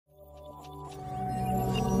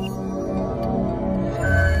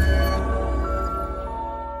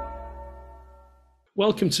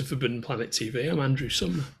Welcome to Forbidden Planet TV. I'm Andrew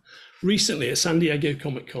Sumner. Recently at San Diego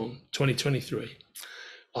Comic-Con 2023,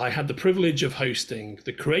 I had the privilege of hosting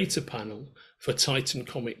the creator panel for Titan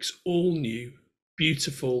Comics' all-new,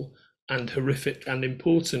 beautiful and horrific and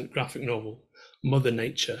important graphic novel, Mother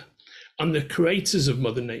Nature. And the creators of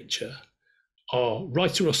Mother Nature are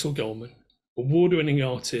writer Russell Goldman, award-winning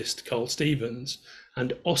artist Karl Stevens,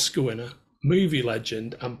 and Oscar winner, movie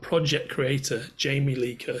legend and project creator Jamie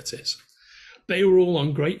Lee Curtis. They were all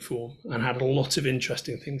on great form and had a lot of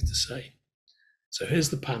interesting things to say. So here's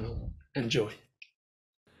the panel. Enjoy.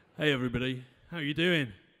 Hey everybody, how are you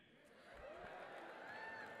doing?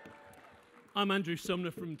 I'm Andrew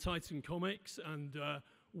Sumner from Titan Comics, and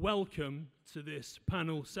welcome to this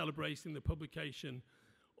panel celebrating the publication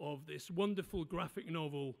of this wonderful graphic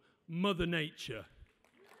novel, Mother Nature.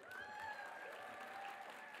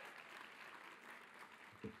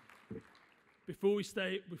 Before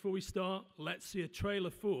we start, let's see a trailer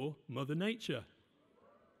for Mother Nature.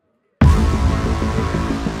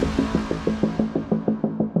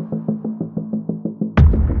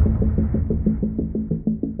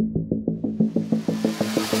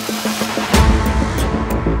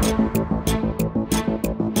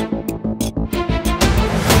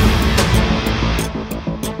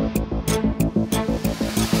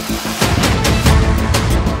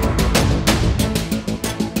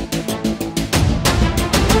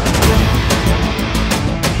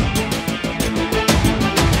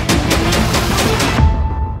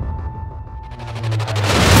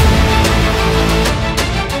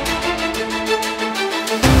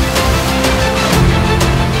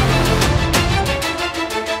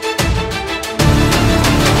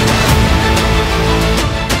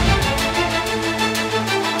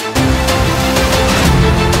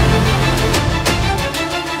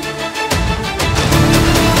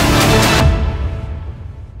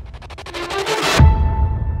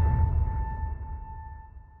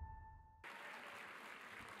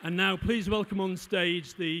 And now please welcome on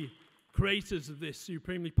stage the creators of this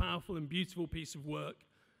supremely powerful and beautiful piece of work,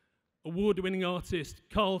 award-winning artist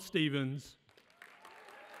Karl Stevens,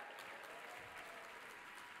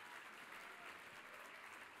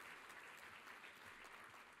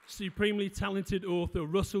 supremely talented author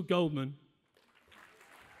Russell Goldman,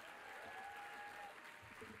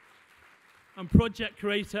 and project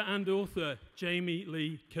creator and author Jamie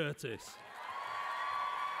Lee Curtis.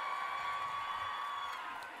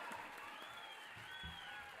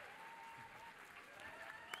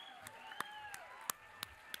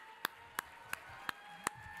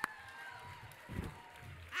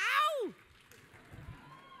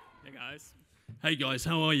 Hey guys,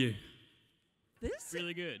 how are you? This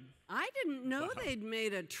really good. I didn't know they'd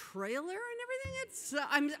made a trailer and everything. It's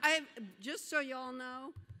just so y'all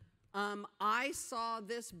know, I saw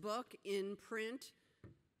this book in print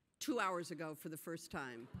 2 hours ago for the first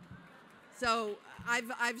time. So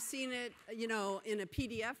I've seen it, you know, in a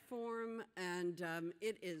PDF form, and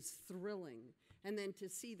it is thrilling. And then to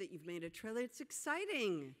see that you've made a trailer, it's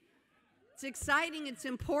exciting. It's exciting. It's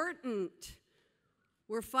important.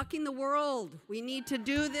 We're fucking the world. We need to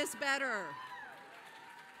do this better.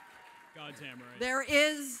 God's hammer.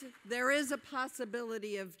 There is a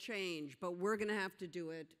possibility of change, but we're going to have to do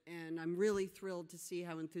it. And I'm really thrilled to see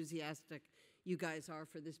how enthusiastic you guys are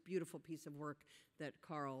for this beautiful piece of work that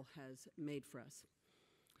Karl has made for us.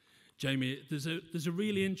 Jamie, there's a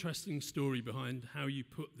really interesting story behind how you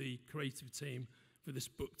put the creative team for this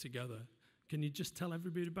book together. Can you just tell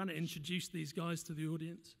everybody about it? Introduce these guys to the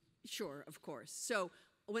audience? Sure, of course. So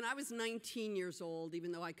when I was 19 years old,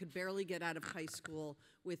 even though I could barely get out of high school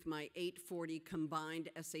with my 840 combined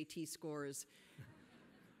SAT scores,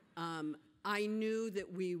 I knew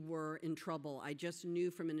that we were in trouble. I just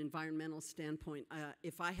knew from an environmental standpoint,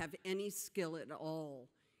 if I have any skill at all,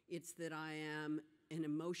 it's that I am an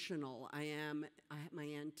emotional, my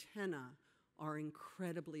antenna are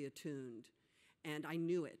incredibly attuned. And I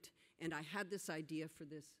knew it. And I had this idea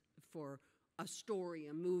for a story,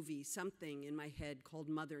 a movie, something in my head called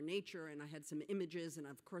Mother Nature, and I had some images, and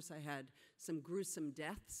of course I had some gruesome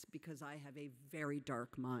deaths because I have a very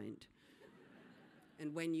dark mind.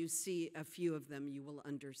 And when you see a few of them, you will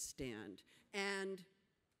understand. And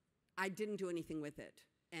I didn't do anything with it.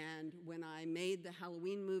 And when I made the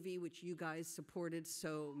Halloween movie, which you guys supported,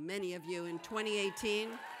 so many of you, in 2018,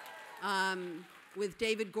 with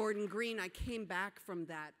David Gordon Green, I came back from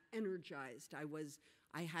that energized.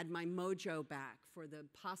 I had my mojo back for the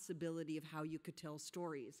possibility of how you could tell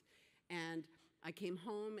stories. And I came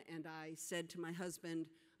home and I said to my husband,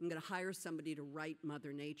 I'm going to hire somebody to write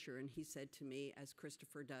Mother Nature. And he said to me, as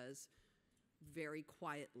Christopher does, very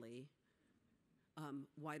quietly,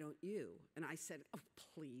 why don't you? And I said, oh,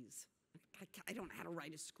 please. I don't know how to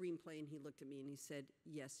write a screenplay. And he looked at me and he said,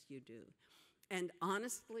 yes, you do. And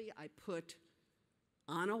honestly, I put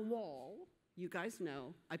on a wall, you guys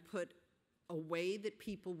know, I put a way that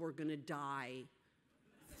people were going to die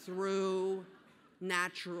through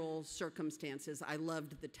natural circumstances. I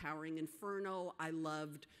loved the Towering Inferno. I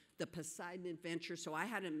loved the Poseidon Adventure. So I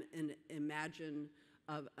had an imagination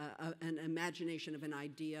of an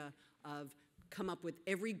idea of come up with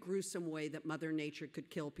every gruesome way that Mother Nature could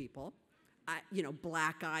kill people. You know,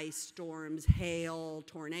 black ice, storms, hail,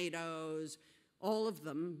 tornadoes, all of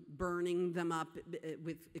them, burning them up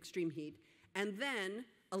with extreme heat. And then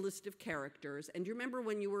a list of characters. And do you remember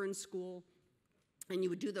when you were in school and you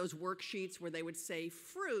would do those worksheets where they would say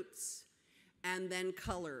fruits and then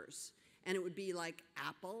colors? And it would be like,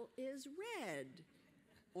 apple is red,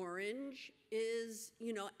 orange is,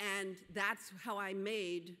 you know, and that's how I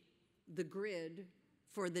made the grid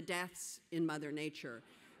for the deaths in Mother Nature.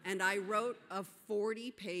 And I wrote a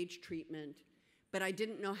 40-page treatment, but I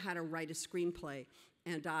didn't know how to write a screenplay.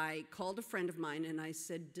 And I called a friend of mine and I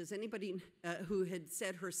said, does anybody who had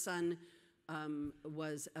said her son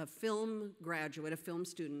was a film graduate, a film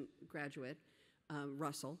student graduate,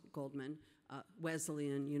 Russell Goldman,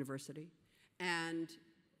 Wesleyan University. And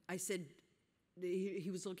I said, he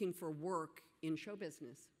was looking for work in show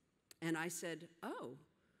business. And I said, oh,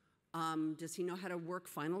 does he know how to work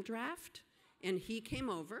Final Draft? And he came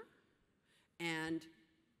over and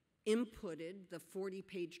inputted the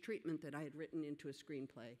 40-page treatment that I had written into a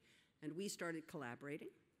screenplay. And we started collaborating.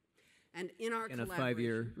 And in our in a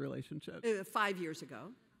 5-year relationship? 5 years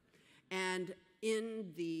ago. And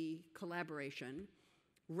in the collaboration,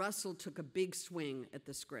 Russell took a big swing at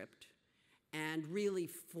the script and really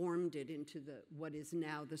formed it into what is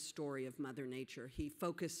now the story of Mother Nature. He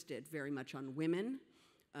focused it very much on women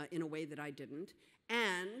in a way that I didn't.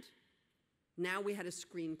 And now we had a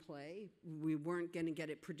screenplay. We weren't going to get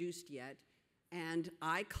it produced yet. And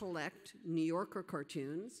I collect New Yorker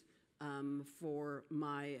cartoons for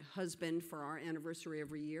my husband for our anniversary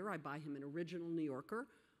every year. I buy him an original New Yorker.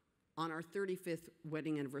 On our 35th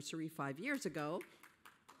wedding anniversary 5 years ago,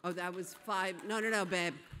 oh, that was 5, no,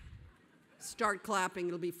 babe. Start clapping,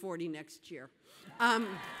 it'll be 40 next year.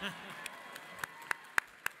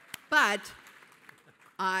 But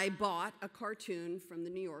I bought a cartoon from the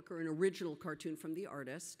New Yorker, an original cartoon from the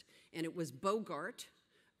artist, and it was Bogart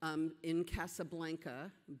in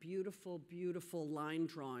Casablanca, beautiful, beautiful line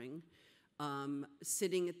drawing,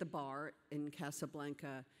 sitting at the bar in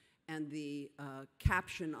Casablanca, and the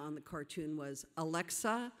caption on the cartoon was,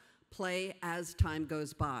 Alexa, play As Time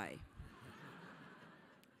Goes By.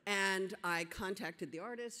 And I contacted the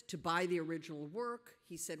artist to buy the original work.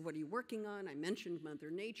 He said, what are you working on? I mentioned Mother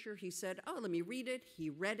Nature. He said, oh, let me read it. He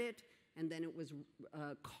read it. And then it was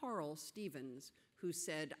Karl Stevens who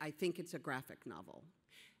said, I think it's a graphic novel.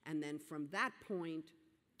 And then from that point,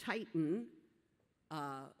 Titan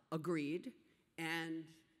agreed. And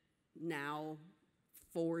now,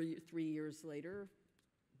 3 years later,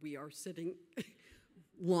 we are sitting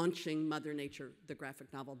launching Mother Nature, the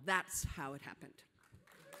graphic novel. That's how it happened.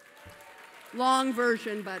 Long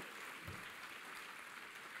version, but...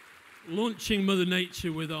 Launching Mother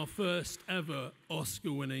Nature with our first ever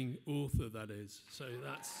Oscar-winning author, that is. So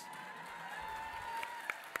that's...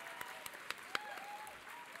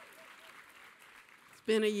 It's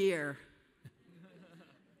been a year.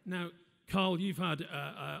 Now, Karl, you've had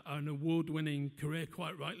an award-winning career,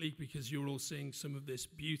 quite rightly, because you're all seeing some of this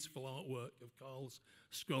beautiful artwork of Karl's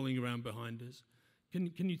scrolling around behind us.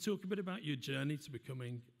 Can you talk a bit about your journey to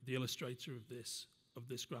becoming the illustrator of this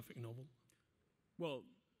graphic novel? Well,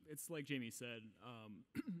 it's like Jamie said.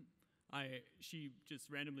 She just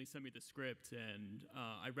randomly sent me the script, and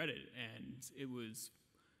I read it, and it was,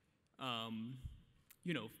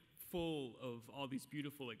 full of all these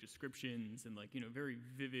beautiful descriptions and very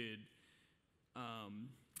vivid,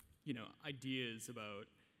 ideas about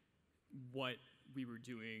what we were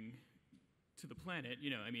doing to the planet,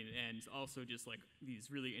 and also just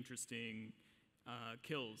these really interesting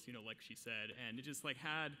kills, like she said, and it just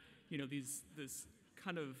had, this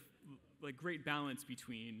kind of great balance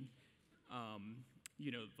between,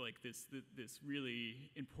 this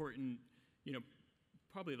really important,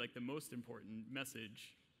 probably the most important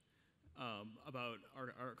message about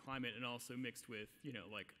our climate, and also mixed with,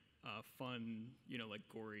 fun,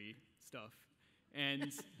 gory stuff,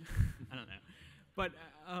 and I don't know. But,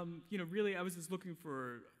 really, I was just looking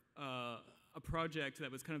for a project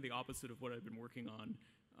that was kind of the opposite of what I've been working on,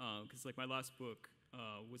 because, my last book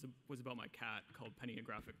was about my cat called Penny, a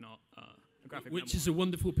graphic novel. Which is a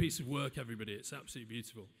wonderful piece of work, everybody. It's absolutely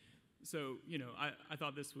beautiful. So, I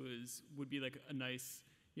thought this would be like a nice,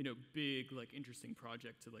 big, like interesting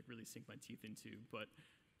project to like really sink my teeth into. But,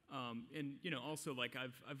 and, also like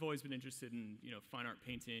I've always been interested in, fine art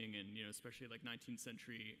painting and, especially like 19th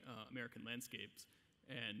century American landscapes.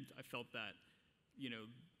 And I felt that,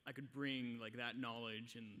 I could bring like that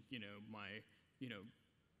knowledge and, my,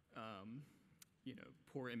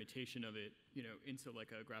 poor imitation of it, into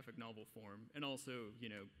like a graphic novel form, and also,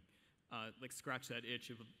 like scratch that itch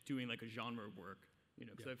of doing like a genre work,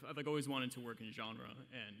 because I've like always wanted to work in genre,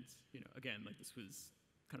 and again, like this was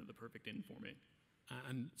kind of the perfect in for me.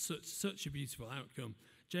 And such a beautiful outcome.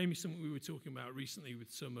 Jamie, something we were talking about recently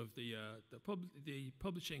with some of the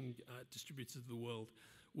publishing distributors of the world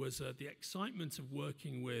was the excitement of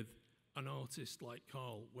working with an artist like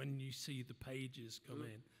Karl when you see the pages come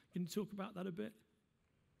in. Can you talk about that a bit?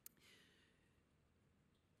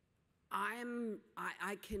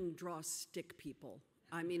 I can draw stick people.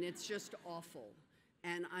 I mean, it's just awful,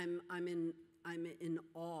 and I'm in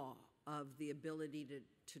awe of the ability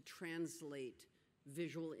to translate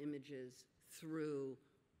visual images through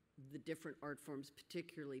the different art forms,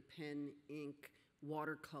 particularly pen, ink,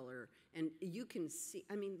 watercolor, and you can see.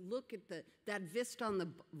 I mean, look at that vista on the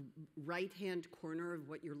right-hand corner of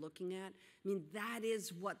what you're looking at. I mean, that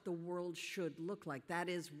is what the world should look like. That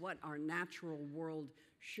is what our natural world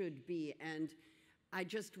should be. And I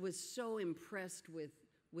just was so impressed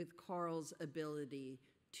with Karl's ability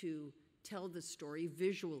to tell the story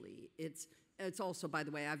visually. It's also, by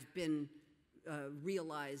the way, I've been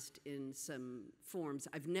realized in some forms.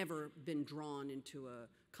 I've never been drawn into a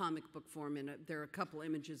comic book form, and there are a couple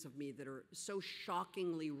images of me that are so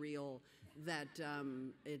shockingly real that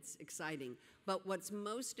it's exciting. But what's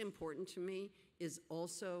most important to me is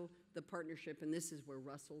also the partnership, and this is where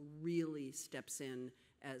Russell really steps in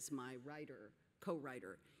as my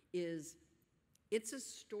co-writer, is it's a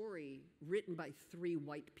story written by 3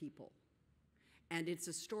 white people, and it's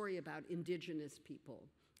a story about indigenous people.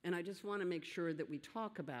 And I just want to make sure that we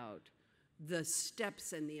talk about the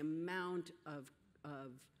steps and the amount of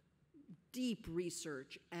deep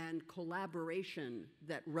research and collaboration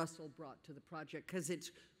that Russell brought to the project, because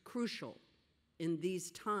it's crucial in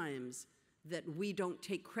these times that we don't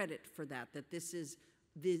take credit for that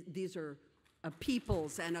these are a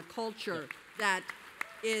peoples and a culture that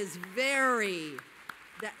is very,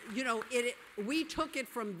 we took it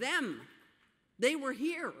from them. They were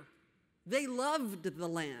here. They loved the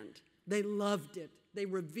land. They loved it. They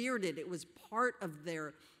revered it. It was part of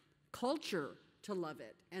their culture to love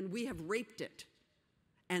it. And we have raped it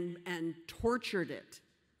and tortured it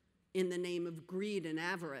in the name of greed and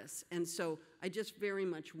avarice. And so I just very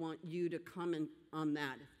much want you to comment on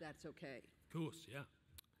that, if that's okay. Of course, yeah.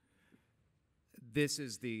 This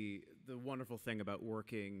is the wonderful thing about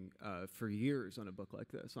working for years on a book like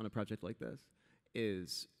this, on a project like this,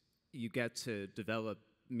 is you get to develop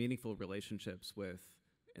meaningful relationships with,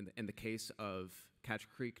 in the case of Catch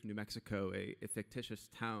Creek, New Mexico, a fictitious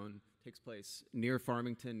town, takes place near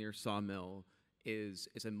Farmington, near Sawmill, is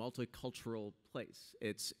a multicultural place.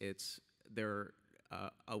 There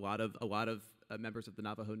a lot of members of the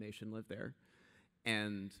Navajo Nation live there,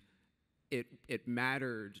 and it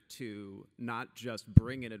mattered to not just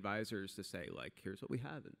bring in advisors to say, like, here's what we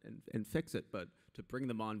have and fix it, but to bring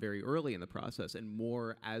them on very early in the process and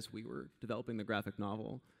more as we were developing the graphic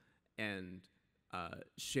novel, and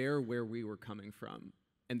share where we were coming from.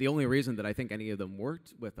 And the only reason that I think any of them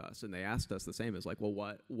worked with us, and they asked us the same, is like,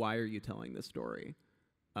 well, why are you telling this story?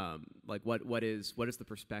 Like, what is the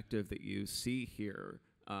perspective that you see here,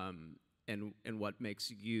 and what makes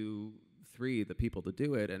you 3 the people to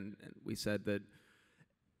do it? And we said that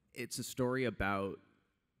it's a story about,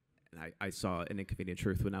 and I saw An Inconvenient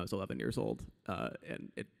Truth when I was 11 years old, and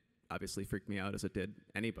it obviously freaked me out, as it did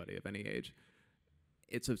anybody of any age.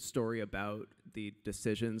 It's a story about the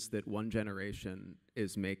decisions that one generation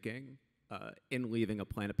is making in leaving a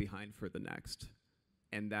planet behind for the next.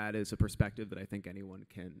 And that is a perspective that I think anyone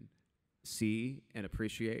can see and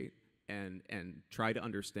appreciate and try to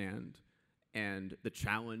understand. And the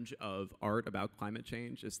challenge of art about climate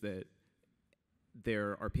change is that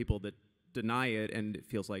there are people that deny it, and it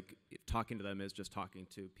feels like talking to them is just talking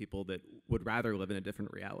to people that would rather live in a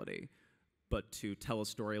different reality. But to tell a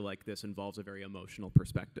story like this involves a very emotional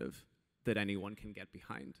perspective that anyone can get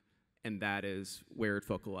behind. And that is where it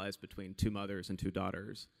focalized between 2 mothers and 2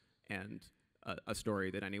 daughters, and a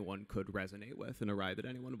story that anyone could resonate with and a ride that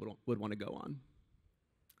anyone would want to go on.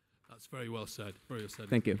 That's very well said. Very well said.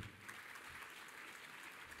 Thank you.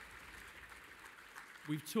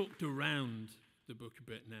 We've talked around the book a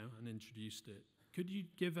bit now and introduced it. Could you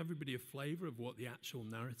give everybody a flavor of what the actual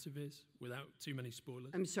narrative is without too many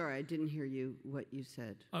spoilers? I'm sorry, I didn't hear what you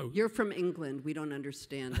said. Oh. You're from England. We don't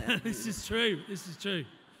understand that. This is true. This is true.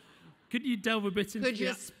 Could you delve a bit into Could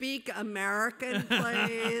you speak American,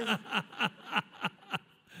 please?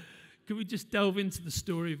 Could we just delve into the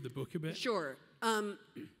story of the book a bit? Sure.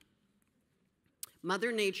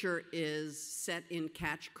 Mother Nature is set in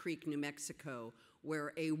Catch Creek, New Mexico,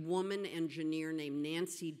 where a woman engineer named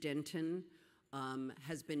Nancy Denton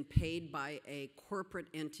has been paid by a corporate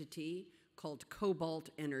entity called Cobalt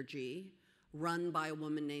Energy, run by a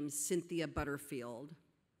woman named Cynthia Butterfield,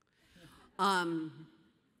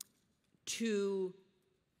 to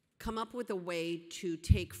come up with a way to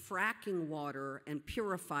take fracking water and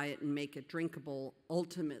purify it and make it drinkable,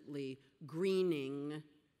 ultimately greening,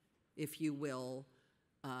 if you will,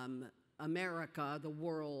 America, the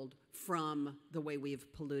world, from the way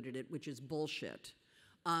we've polluted it, which is bullshit.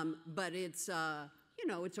 But it's,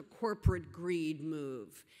 it's a corporate greed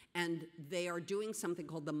move. And they are doing something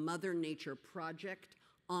called the Mother Nature Project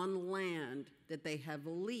on land that they have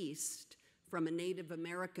leased from a Native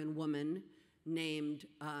American woman named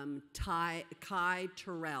Kai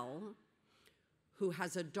Terrell, who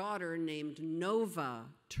has a daughter named Nova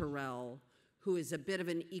Terrell, who is a bit of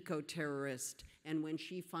an eco-terrorist. And when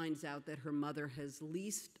she finds out that her mother has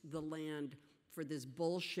leased the land for this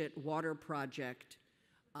bullshit water project,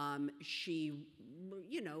 she,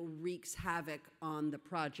 wreaks havoc on the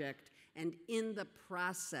project, and in the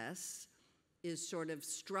process is sort of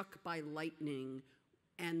struck by lightning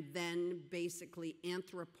and then basically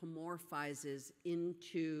anthropomorphizes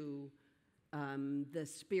into the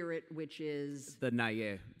spirit, which is... The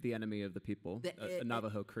Naye, the enemy of the people, a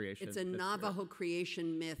Navajo creation. It's a Navajo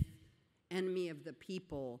creation myth, enemy of the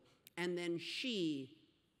people. And then she,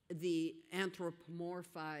 the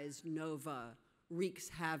anthropomorphized Nova, wreaks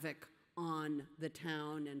havoc on the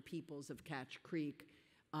town and peoples of Catch Creek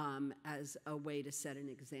as a way to set an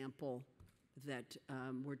example that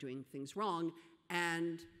we're doing things wrong.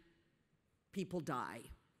 And people die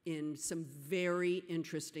in some very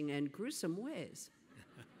interesting and gruesome ways.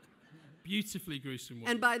 Beautifully gruesome ways.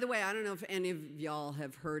 And by the way, I don't know if any of y'all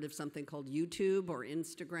have heard of something called YouTube or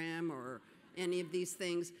Instagram or any of these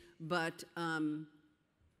things, but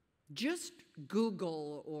just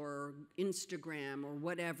Google or Instagram or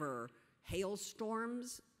whatever,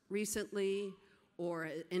 hailstorms recently, or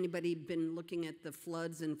anybody been looking at the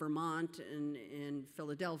floods in Vermont and in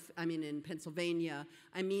Philadelphia, in Pennsylvania?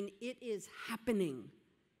 It is happening.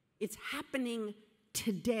 It's happening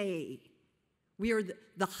today. We are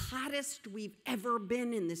the hottest we've ever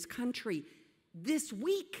been in this country this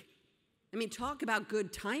week. Talk about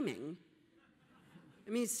good timing.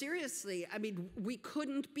 Seriously, we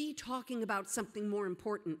couldn't be talking about something more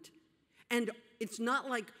important. And it's not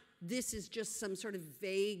like this is just some sort of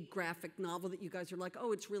vague graphic novel that you guys are like,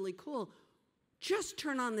 oh, it's really cool. Just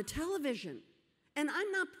turn on the television. And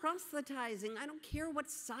I'm not proselytizing. I don't care what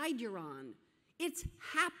side you're on. It's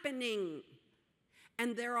happening.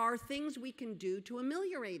 And there are things we can do to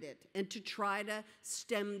ameliorate it and to try to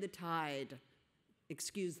stem the tide.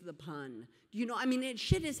 Excuse the pun.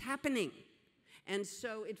 Shit is happening. And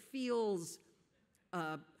so it feels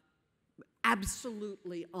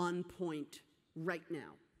absolutely on point right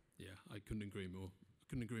now. Yeah, I couldn't agree more.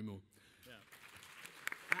 Yeah.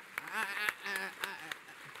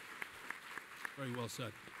 Very well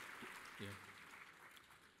said. Yeah.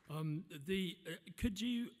 Could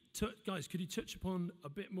you touch upon a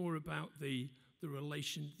bit more about the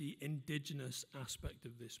indigenous aspect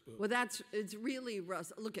of this book? Well, it's really,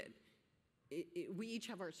 Russ. Look at, we each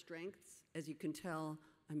have our strengths. As you can tell,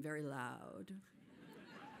 I'm very loud,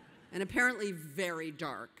 and apparently very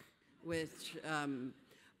dark.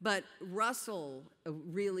 But Russell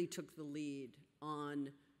really took the lead on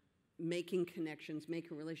making connections,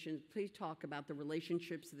 making relations. Please talk about the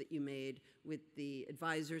relationships that you made with the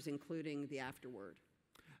advisors, including the afterword.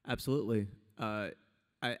 Absolutely. I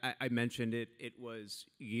mentioned it. It was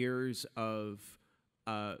years of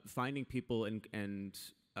finding people and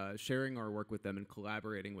sharing our work with them and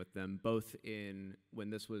collaborating with them, both in when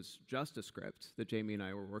this was just a script that Jamie and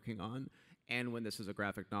I were working on, and when this is a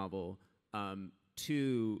graphic novel.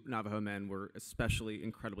 Two Navajo men were especially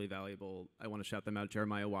incredibly valuable. I want to shout them out: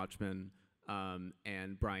 Jeremiah Watchman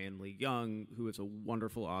and Brian Lee Young, who is a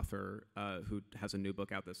wonderful author who has a new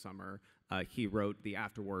book out this summer. He wrote the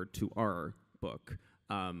afterword to our book,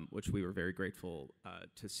 which we were very grateful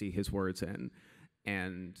to see his words in.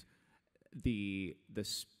 And the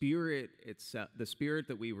spirit itself, the spirit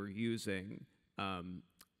that we were using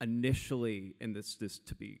initially, in this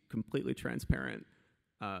to be completely transparent,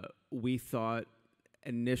 we thought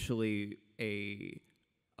initially a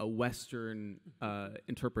Western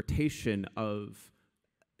interpretation of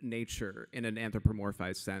nature in an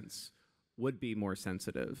anthropomorphized sense would be more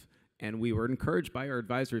sensitive. And we were encouraged by our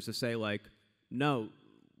advisors to say, like, no,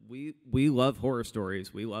 we love horror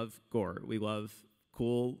stories, we love gore, we love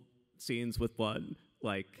cool scenes with blood.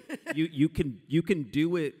 Like, you can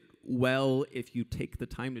do it well if you take the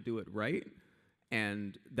time to do it right.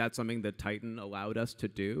 And that's something that Titan allowed us to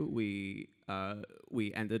do. We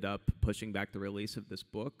ended up pushing back the release of this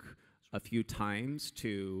book a few times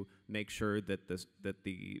to make sure that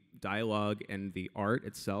the dialogue and the art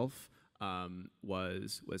itself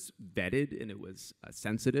was vetted, and it was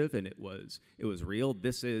sensitive, and it was real.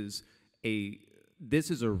 This is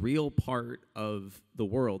a real part of the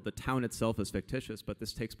world. The town itself is fictitious, but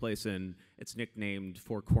this takes place it's nicknamed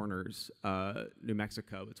Four Corners, New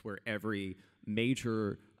Mexico. It's where every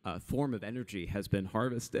major form of energy has been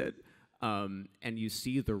harvested. And you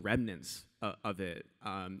see the remnants of it.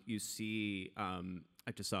 You see,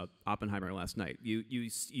 I just saw Oppenheimer last night. You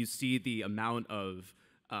see the amount of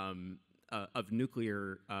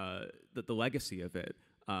nuclear, the legacy of it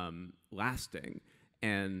lasting,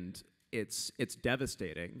 and it's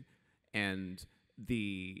devastating. And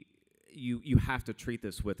you have to treat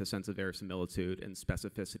this with a sense of verisimilitude and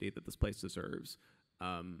specificity that this place deserves.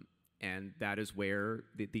 And that is where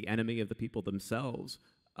the enemy of the people themselves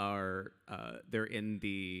are. They're in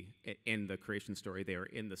the creation story. They are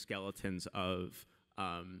in the skeletons of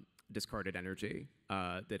discarded energy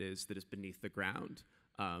that is beneath the ground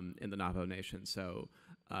in the Navajo Nation. So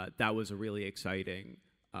that was a really exciting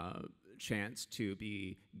chance to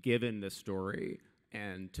be given this story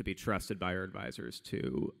and to be trusted by our advisors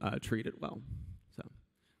to treat it well. So.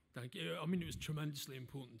 Thank you. I mean, it was tremendously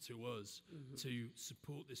important to us to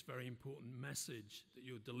support this very important message that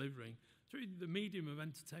you're delivering through the medium of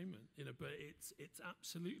entertainment, but it's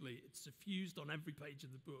absolutely, it's suffused on every page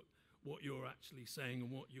of the book what you're actually saying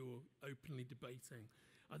and what you're openly debating.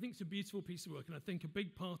 I think it's a beautiful piece of work, and I think a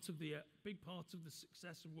big part of the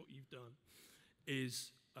success of what you've done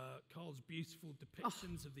is Karl's beautiful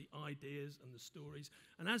depictions of the ideas and the stories.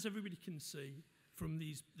 And as everybody can see from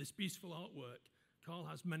this beautiful artwork, Karl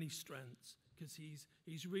has many strengths because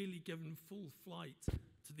he's really given full flight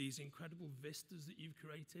to these incredible vistas that you've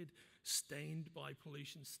created, stained by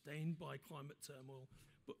pollution, stained by climate turmoil.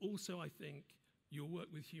 But also, I think your work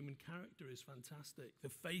with human character is fantastic. The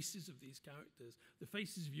faces of these characters, the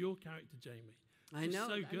faces of your character, Jamie. I know.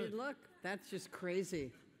 So good. I mean, look, that's just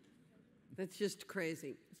crazy. That's just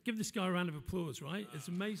crazy. Let's give this guy a round of applause, right? It's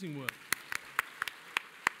amazing work.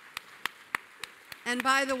 And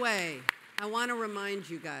by the way, I want to remind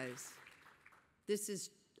you guys, this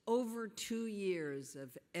is over 2 years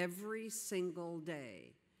of every single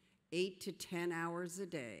day, 8 to 10 hours a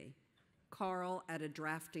day, Karl at a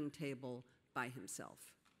drafting table by himself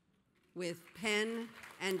with pen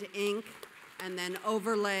and ink and then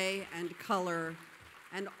overlay and color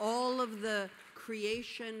and all of the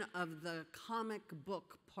creation of the comic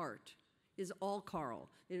book part is all Karl.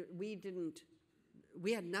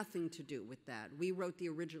 We had nothing to do with that. We wrote the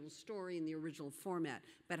original story in the original format,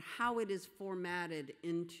 but how it is formatted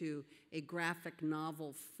into a graphic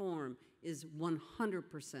novel form is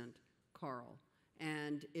 100% Karl.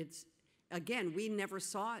 And it's, again, we never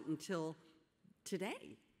saw it until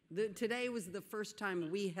today. Today was the first time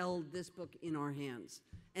we held this book in our hands,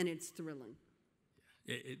 and it's thrilling.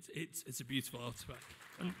 It's a beautiful artifact.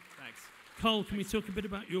 Thanks. Karl, can we talk a bit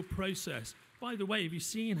about your process? By the way, have you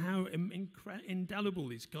seen how indelible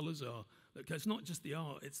these colours are? Look, it's not just the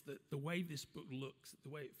art, it's the way this book looks, the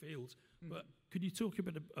way it feels. But could you talk a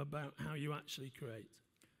bit about how you actually create?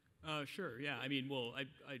 Sure, yeah. I mean, well,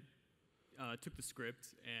 I took the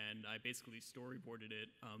script and I basically storyboarded it,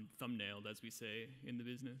 thumbnailed, as we say in the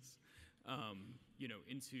business,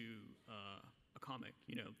 into a comic,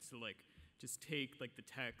 to like just take like the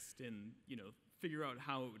text and, figure out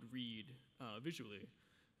how it would read visually.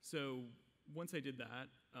 So once I did that,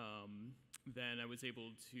 then I was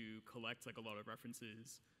able to collect like a lot of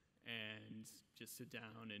references and just sit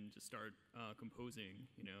down and just start composing,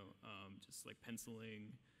 just like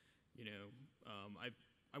penciling,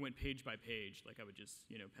 I went page by page, like I would just,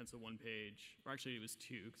 pencil one page, or actually it was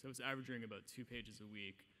two, because I was averaging about 2 pages a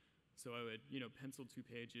week. So I would, pencil 2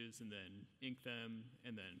 pages and then ink them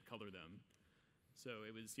and then color them. So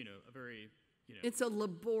it was, a very, it's a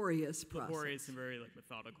laborious process. Laborious and very like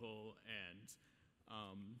methodical, and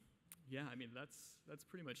yeah, I mean that's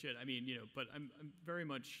pretty much it. I mean, but I'm very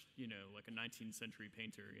much like a 19th century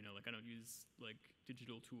painter. Like I don't use like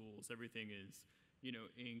digital tools. Everything is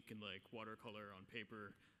ink and like watercolor on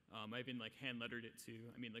paper. I even like hand lettered it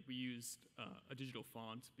too. I mean, like we used a digital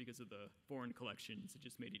font because of the foreign collections. It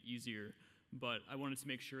just made it easier. But I wanted to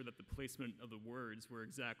make sure that the placement of the words were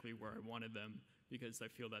exactly where I wanted them, because I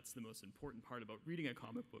feel that's the most important part about reading a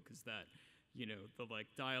comic book, is that, you know, the like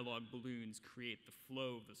dialogue balloons create the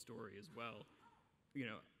flow of the story as well, you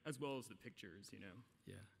know, as well as the pictures, you know.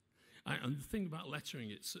 Yeah. And the thing about lettering,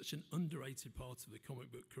 it's such an underrated part of the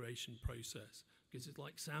comic book creation process, because it's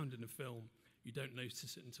like sound in a film. You don't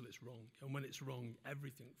notice it until it's wrong. And when it's wrong,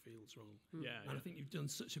 everything feels wrong. Yeah. And I think you've done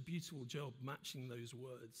such a beautiful job matching those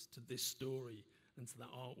words to this story and to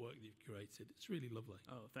that artwork that you've created. It's really lovely.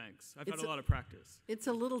 Oh, thanks. I've had a lot of practice. It's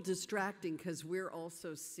a little distracting because we're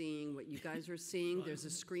also seeing what you guys are seeing. There's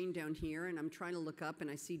a screen down here, and I'm trying to look up,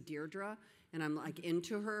 and I see Deirdre, and I'm like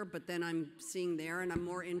into her, but then I'm seeing there, and I'm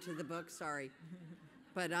more into the book. Sorry.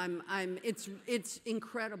 But it's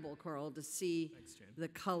incredible, Karl, to see the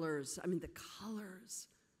colors. I mean, the colors.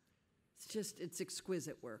 It's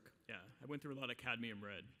exquisite work. Yeah, I went through a lot of cadmium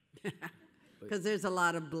red. Because there's a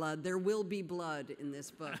lot of blood. There will be blood in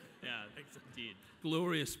this book. Yeah, indeed.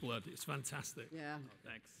 Glorious blood. It's fantastic. Yeah. Oh,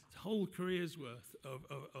 thanks. It's a whole career's worth of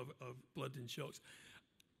blood and shocks.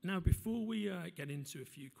 Now, before we get into a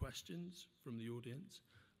few questions from the audience,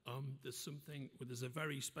 there's a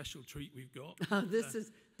very special treat we've got.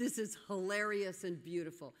 This is hilarious and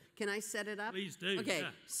beautiful. Can I set it up? Please do. Okay, yeah.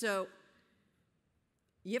 so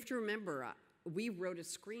you have to remember, we wrote a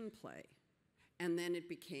screenplay, and then it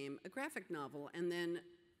became a graphic novel, and then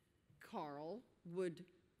Karl would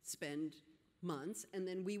spend months, and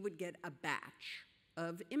then we would get a batch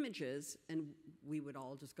of images, and we would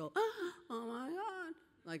all just go, oh my God.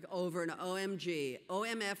 Like over and OMG.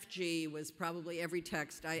 OMFG was probably every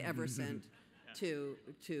text I ever sent to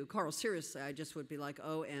Karl. Seriously, I just would be like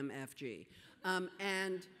OMFG.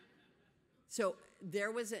 And so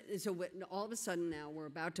all of a sudden now we're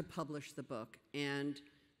about to publish the book, and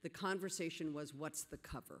the conversation was, what's the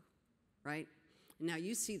cover, right? Now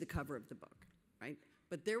you see the cover of the book, right?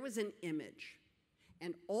 But there was an image.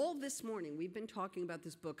 And all this morning, we've been talking about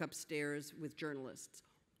this book upstairs with journalists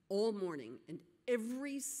all morning, and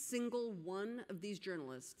every single one of these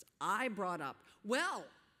journalists, I brought up, well,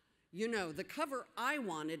 you know, the cover I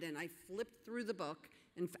wanted, and I flipped through the book,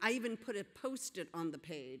 and I even put a Post-it on the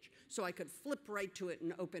page so I could flip right to it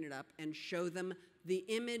and open it up and show them the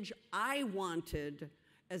image I wanted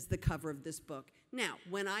as the cover of this book. Now,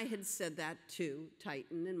 when I had said that to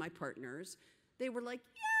Titan and my partners, they were like,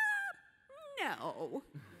 yeah, no.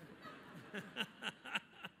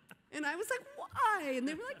 And I was like, why? And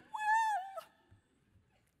they were like,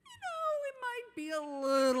 be a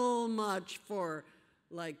little much for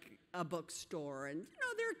like a bookstore, and you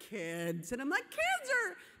know, they're kids, and I'm like, kids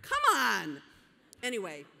are, come on.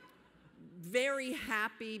 Anyway, very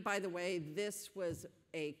happy. By the way, this was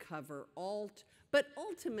a cover alt, but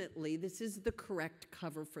ultimately this is the correct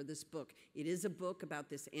cover for this book. It is a book about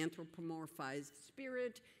this anthropomorphized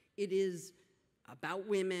spirit. It is about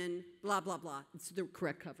women, blah, blah, blah. It's the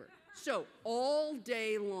correct cover. So all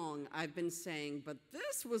day long, I've been saying, but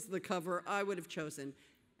this was the cover I would have chosen.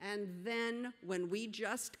 And then when we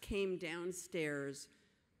just came downstairs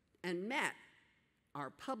and met our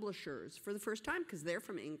publishers for the first time, because they're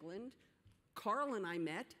from England, Karl and I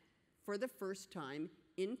met for the first time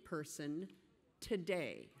in person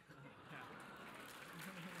today.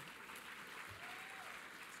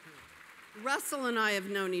 Russell and I have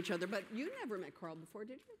known each other, but you never met Karl before,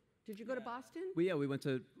 did you? Did you go to Boston? We went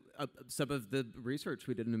to some of the research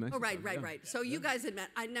we did in New Mexico. Oh, right. So you guys had met.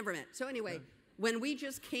 I'd never met. So anyway, when we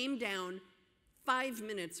just came down 5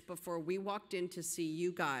 minutes before we walked in to see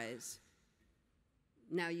you guys,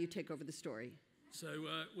 now you take over the story. So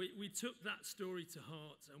we took that story to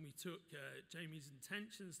heart, and we took Jamie's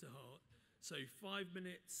intentions to heart. So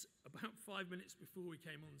about 5 minutes before we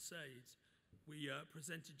came on stage, we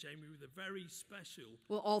presented Jamie with a very special...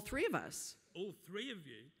 Well, all three of us. All three of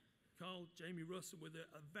you, Karl, Jamie, Russell, with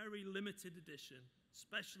a very limited edition,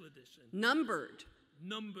 special edition. Numbered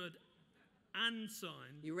and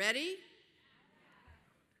signed. You ready?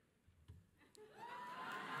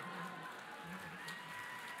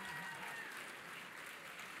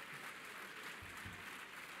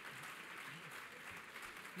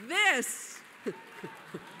 This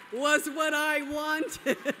was what I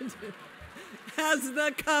wanted as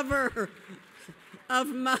the cover of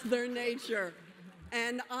Mother Nature.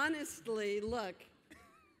 And honestly, look,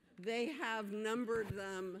 they have numbered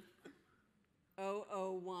them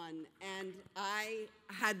 001, and I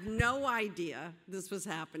had no idea this was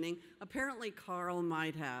happening. Apparently Karl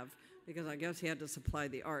might have, because I guess he had to supply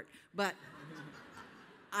the art. But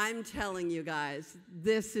I'm telling you guys,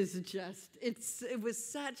 this is just, it was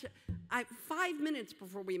such, 5 minutes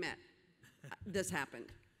before we met, this happened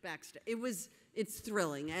backstage. It's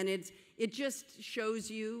thrilling, and it just shows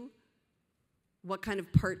you what kind of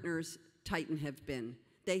partners Titan have been.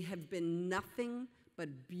 They have been nothing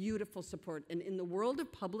but beautiful support. And in the world of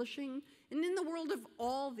publishing, and in the world of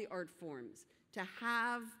all the art forms, to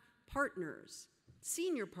have partners,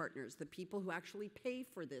 senior partners, the people who actually pay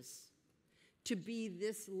for this, to be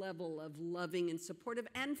this level of loving and supportive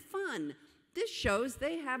and fun. This shows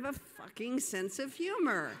they have a fucking sense of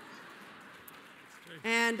humor.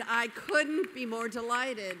 And I couldn't be more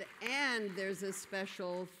delighted. And there's a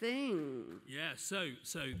special thing. Yeah. So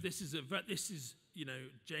this is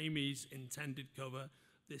Jamie's intended cover.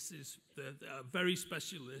 This is a very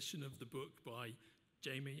special edition of the book by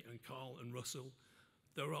Jamie and Karl and Russell.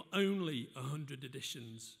 There are only 100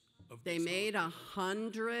 editions of this. They made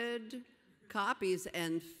 100 copies,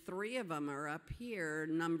 and 3 of them are up here,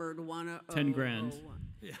 numbered 101. 10 grand.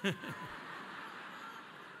 Yeah.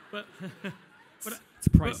 but it's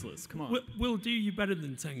priceless. Come on. We'll do you better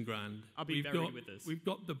than 10 grand. I'll be buried with this. We've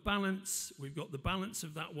got the balance. We've got the balance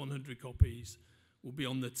of that 100 copies. Will be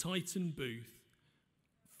on the Titan booth,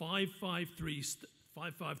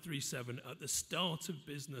 5537 at the start of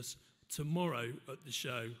business tomorrow at the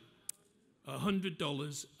show.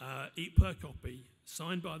 $100 per copy,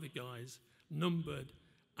 signed by the guys, numbered,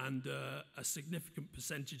 and a significant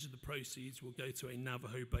percentage of the proceeds will go to a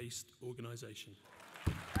Navajo-based organization.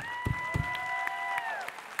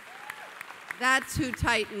 That's who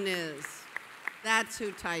Titan is. That's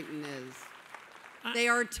who Titan is. They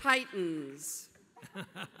are titans.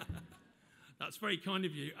 That's very kind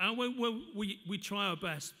of you. We try our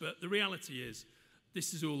best, but the reality is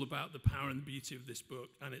this is all about the power and the beauty of this book,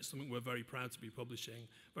 and it's something we're very proud to be publishing,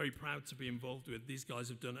 very proud to be involved with. These guys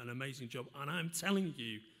have done an amazing job, and I'm telling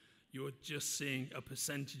you, you're just seeing a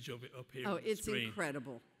percentage of it up here on the screen. It's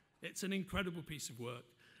incredible. It's an incredible piece of work.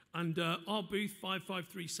 And our booth,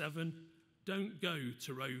 5537, don't go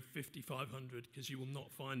to row 5500 because you will not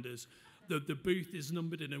find us. The booth is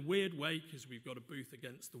numbered in a weird way because we've got a booth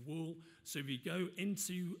against the wall. So if you go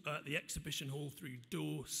into the exhibition hall through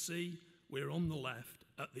door C, we're on the left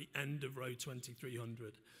at the end of row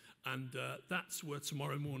 2300. And that's where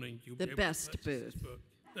tomorrow morning you'll be able to purchase this book.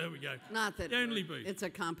 There we go. Not that the only booth. It's a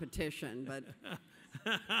competition, but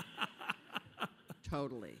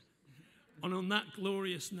totally. And on that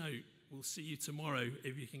glorious note, we'll see you tomorrow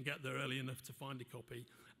if you can get there early enough to find a copy.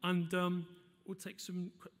 And we'll take some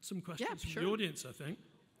questions from the audience, I think.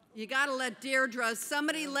 You got to let Deirdre,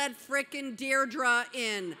 somebody let frickin' Deirdre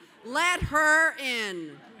in. Let her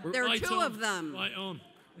in. There are 2 of them. Right on.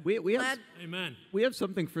 We have Amen. We have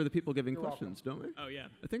something for the people giving questions, don't we? Oh, yeah.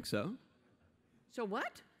 I think so. So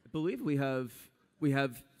what? I believe we have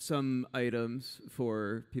some items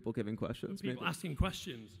for people giving questions. People maybe. asking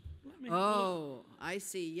questions. Oh, I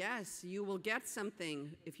see. Yes, you will get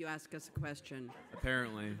something if you ask us a question.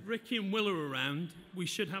 Apparently. Ricky and Will are around. We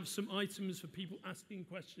should have some items for people asking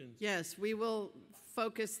questions. Yes, we will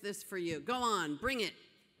focus this for you. Go on, bring it.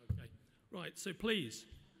 Okay. Right, so please.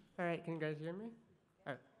 All right, can you guys hear me?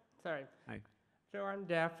 Oh, sorry. Hi. So I'm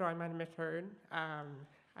deaf, so I might have misheard. I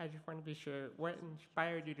just want to be sure, what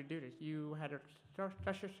inspired you to do this? You had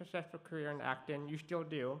such a successful career in acting. You still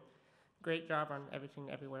do. Great job on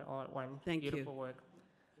Everything Everywhere All at Once. Thank you. Beautiful work.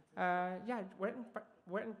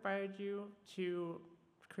 What inspired you to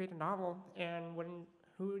create a novel, and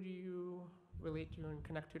who do you relate to and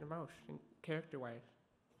connect to the most, character-wise?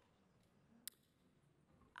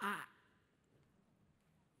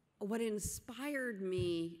 What inspired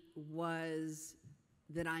me was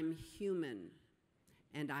that I'm human,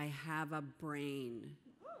 and I have a brain,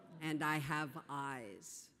 and I have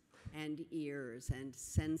eyes, and ears, and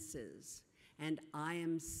senses, and I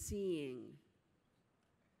am seeing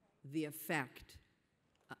the effect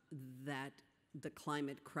that the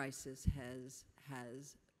climate crisis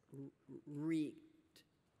has wreaked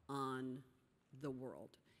on the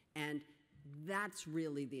world. And that's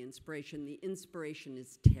really the inspiration. The inspiration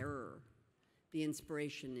is terror. The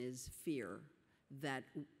inspiration is fear that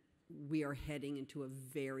we are heading into a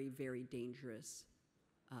very, very dangerous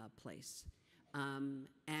place.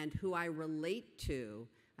 And who I relate to,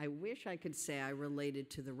 I wish I could say I related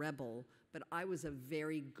to the rebel, but I was a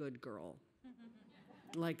very good girl,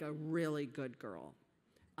 like a really good girl.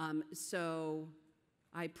 So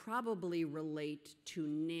I probably relate to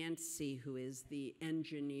Nancy, who is the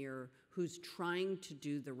engineer who's trying to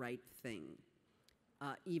do the right thing,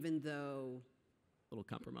 even though A little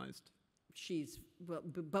compromised.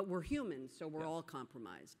 but we're human, so we're all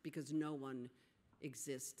compromised because no one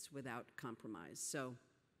exists without compromise. So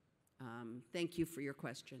Thank you for your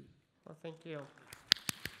question. Well, thank you.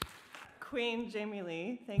 Queen Jamie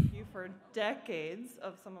Lee, thank you for decades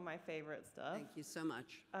of some of my favorite stuff. Thank you so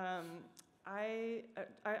much. I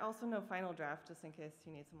also know Final Draft, just in case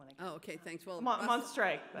you need someone again. Oh, okay, thanks. Well, I'm on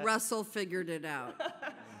strike. But. Russell figured it out.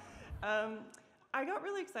 I got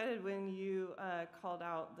really excited when you called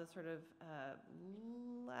out the sort of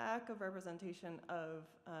lack of representation of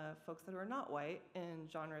folks that are not white in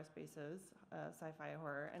genre spaces, sci-fi,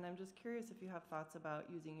 horror, and I'm just curious if you have thoughts about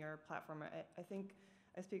using your platform. I think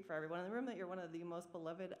I speak for everyone in the room that you're one of the most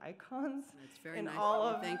beloved icons That's very in nice all of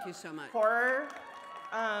you. of Thank you so much. horror,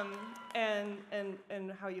 and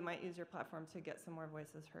how you might use your platform to get some more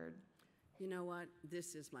voices heard. You know what?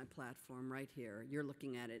 This is my platform right here. You're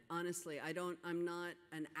looking at it. Honestly, I'm not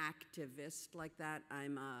an activist like that.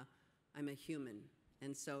 I'm a human.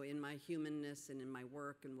 And so in my humanness and in my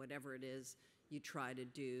work and whatever it is, you try to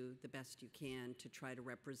do the best you can to try to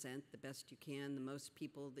represent the best you can, the most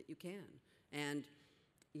people that you can. And,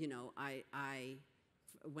 you know,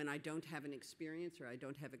 when I don't have an experience or I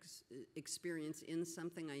don't have experience in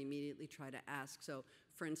something, I immediately try to ask. So,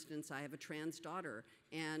 for instance, I have a trans daughter,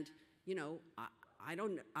 and you know, I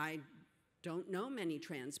don't know many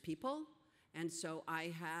trans people, and so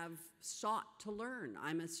I have sought to learn.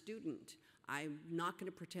 I'm a student. I'm not going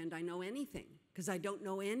to pretend I know anything, because I don't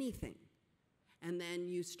know anything. And then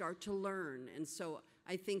you start to learn, and so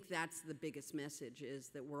I think that's the biggest message, is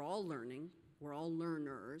that we're all learning, we're all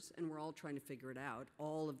learners, and we're all trying to figure it out,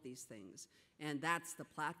 all of these things. And that's the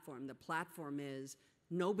platform. The platform is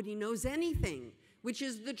nobody knows anything, which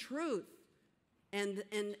is the truth. And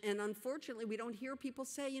unfortunately, we don't hear people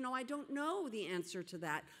say, you know, I don't know the answer to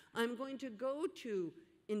that. I'm going to go to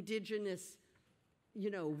indigenous,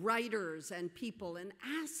 you know, writers and people and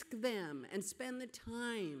ask them and spend the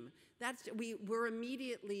time. We're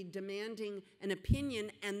immediately demanding an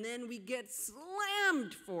opinion, and then we get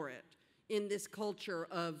slammed for it in this culture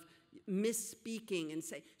of misspeaking and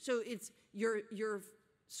say. So you're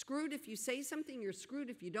screwed if you say something, you're screwed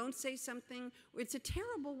if you don't say something. It's a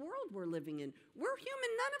terrible world we're living in. We're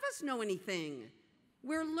human, none of us know anything.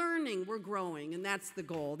 We're learning, we're growing, and that's the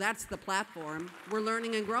goal. That's the platform. We're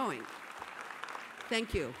learning and growing.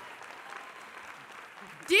 Thank you.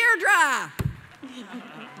 Deirdre!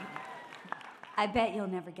 I bet you'll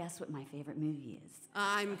never guess what my favorite movie is.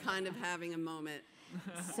 I'm kind of having a moment.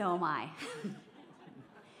 So am I.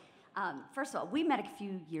 First of all, we met a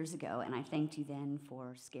few years ago, and I thanked you then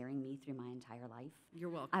for scaring me through my entire life. You're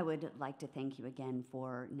welcome. I would like to thank you again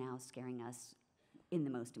for now scaring us in the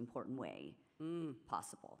most important way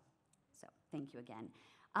possible. So thank you again.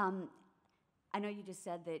 I know you just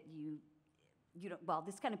said that you don't, well,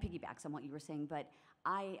 this kind of piggybacks on what you were saying, but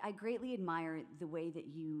I greatly admire the way that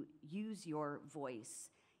you use your voice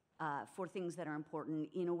for things that are important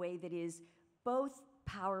in a way that is both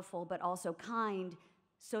powerful but also kind,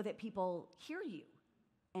 so that people hear you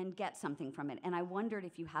and get something from it. And I wondered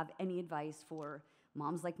if you have any advice for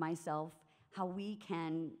moms like myself, how we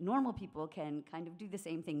can, normal people can kind of do the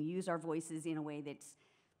same thing, use our voices in a way that's,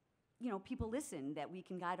 you know, people listen, that we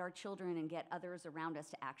can guide our children and get others around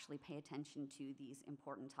us to actually pay attention to these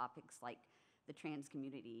important topics like the trans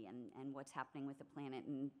community and what's happening with the planet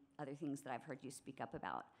and other things that I've heard you speak up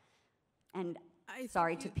about. And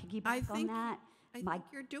sorry to piggyback on that. I think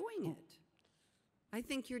you're doing it. I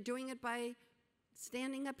think you're doing it by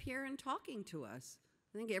standing up here and talking to us.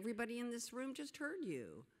 I think everybody in this room just heard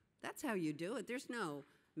you. That's how you do it. There's no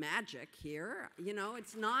magic here. You know,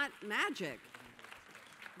 it's not magic.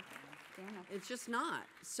 It's just not.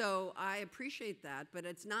 So I appreciate that, but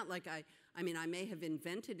it's not like I mean, I may have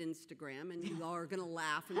invented Instagram, and you all are going to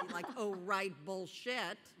laugh and be like, oh, right,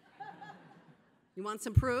 bullshit. You want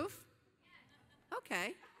some proof?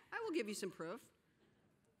 Okay, I will give you some proof.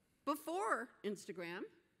 Before Instagram,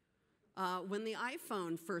 when the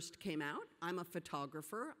iPhone first came out, I'm a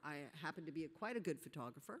photographer. I happen to be quite a good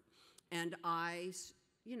photographer. And I,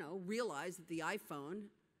 you know, realized that the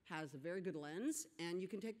iPhone has a very good lens, and you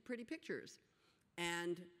can take pretty pictures.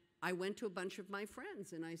 And I went to a bunch of my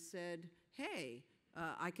friends, and I said, hey,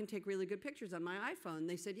 I can take really good pictures on my iPhone.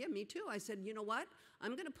 They said, yeah, me too. I said, you know what?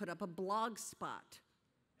 I'm going to put up a blog spot.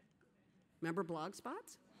 Remember blog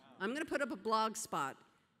spots? I'm going to put up a blog spot.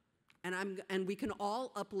 And we can all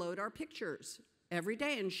upload our pictures every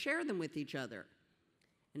day and share them with each other.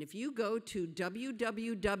 And if you go to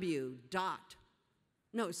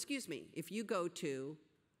if you go to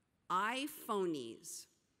iPhonies,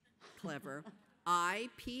 clever,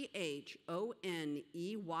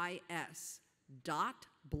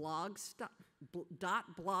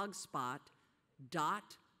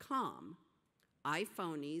 iPhoneys.blogspot.com,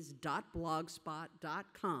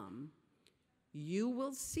 iphonies.blogspot.com, you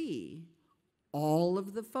will see all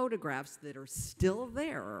of the photographs that are still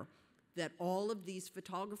there that all of these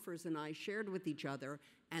photographers and I shared with each other.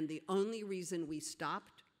 And the only reason we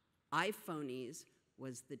stopped iPhonies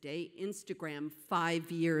was the day Instagram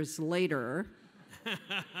 5 years later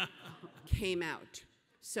came out.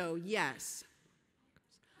 So yes,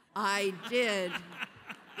 I did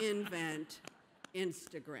invent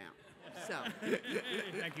Instagram. So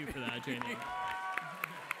Thank you for that, Janie.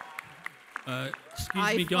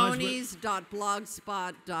 Excuse me, guys.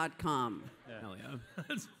 iPhonies.blogspot.com. Hell yeah.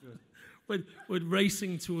 We're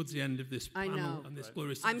racing towards the end of this I panel know. and this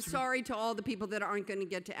glorious. I'm sorry to all the people that aren't going to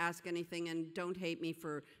get to ask anything, and don't hate me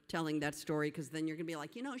for telling that story, because then you're going to be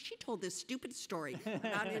like, you know, she told this stupid story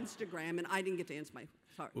about Instagram, and I didn't get to answer my.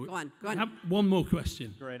 Sorry. Go on. I have one more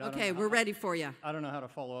question. Great. Okay, we're ready for you. I don't know how to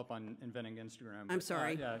follow up on inventing Instagram. I'm but,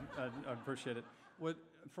 sorry. Yeah, I appreciate it.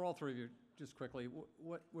 For all three of you, just quickly,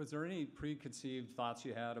 what was there any preconceived thoughts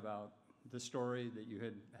you had about the story that you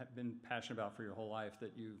had been passionate about for your whole life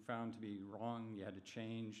that you found to be wrong, you had to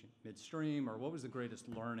change midstream, or what was the greatest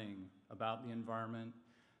learning about the environment,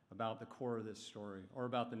 about the core of this story, or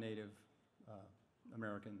about the Native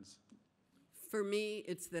Americans? For me,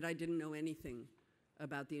 it's that I didn't know anything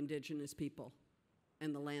about the indigenous people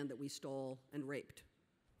and the land that we stole and raped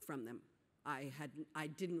from them. I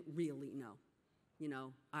didn't really know. You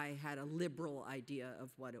know, I had a liberal idea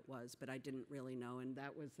of what it was, but I didn't really know, and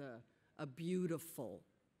that was a beautiful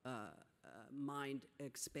mind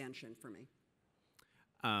expansion for me.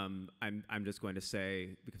 I'm just going to say,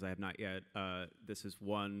 because I have not yet, this is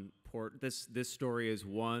one this story is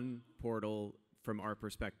one portal from our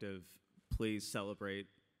perspective. Please celebrate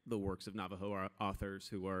the works of Navajo authors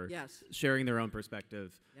who are sharing their own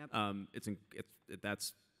perspective. Yep.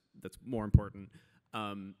 That's more important.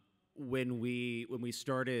 When we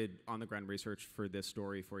started on the ground research for this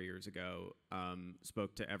story 4 years ago,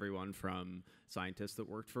 spoke to everyone from scientists that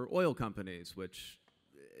worked for oil companies, which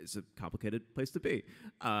is a complicated place to be,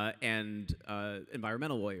 and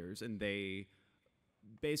environmental lawyers, and they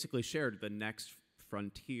basically shared the next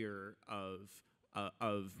frontier of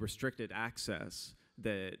restricted access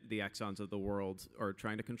that the Exxons of the world are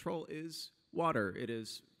trying to control is water. It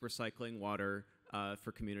is recycling water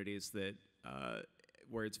for communities that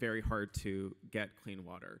where it's very hard to get clean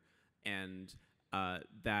water, and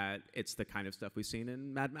that it's the kind of stuff we've seen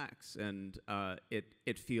in Mad Max, and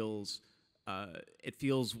it feels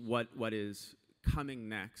what is coming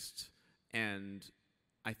next, and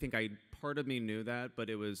I think part of me knew that, but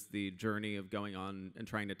it was the journey of going on and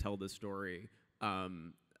trying to tell this story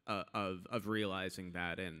of realizing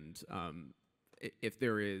that, and if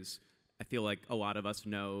there is, I feel like a lot of us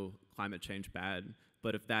know climate change bad,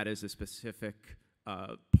 but if that is a specific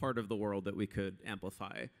part of the world that we could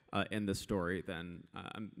amplify in this story, then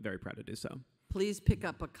I'm very proud to do so. Please pick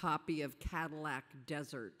up a copy of Cadillac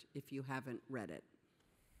Desert if you haven't read it.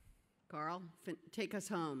 Karl, take us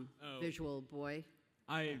home, visual boy.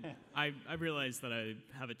 I realized that I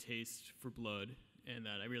have a taste for blood and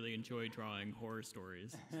that I really enjoy drawing horror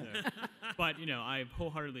stories. So. But, you know, I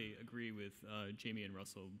wholeheartedly agree with Jamie and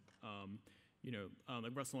Russell.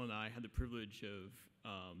 Like Russell and I had the privilege of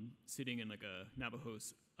sitting in like a Navajo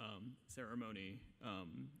ceremony,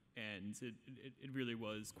 and it really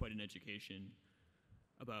was quite an education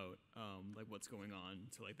about like what's going on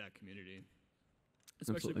to like that community,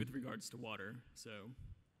 especially with regards to water. So,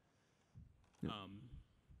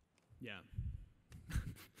 yeah.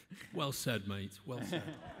 Well said, mate. Well said.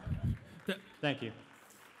 Thank you.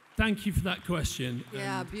 Thank you for that question.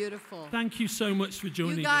 Yeah, beautiful. Thank you so much for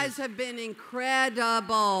joining us. You guys have been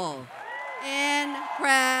incredible.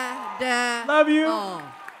 Incredible. Love you.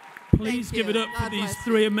 Please give it up for these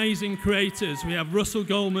three amazing creators. We have Russell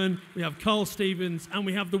Goldman, we have Karl Stevens, and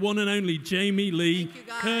we have the one and only Jamie Lee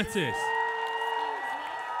Curtis.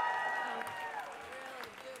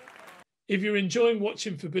 If you're enjoying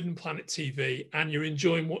watching Forbidden Planet TV and you're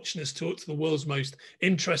enjoying watching us talk to the world's most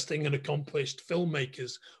interesting and accomplished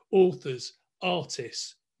filmmakers, authors,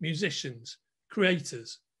 artists, musicians,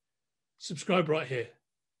 creators, subscribe right here.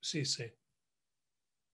 See you soon.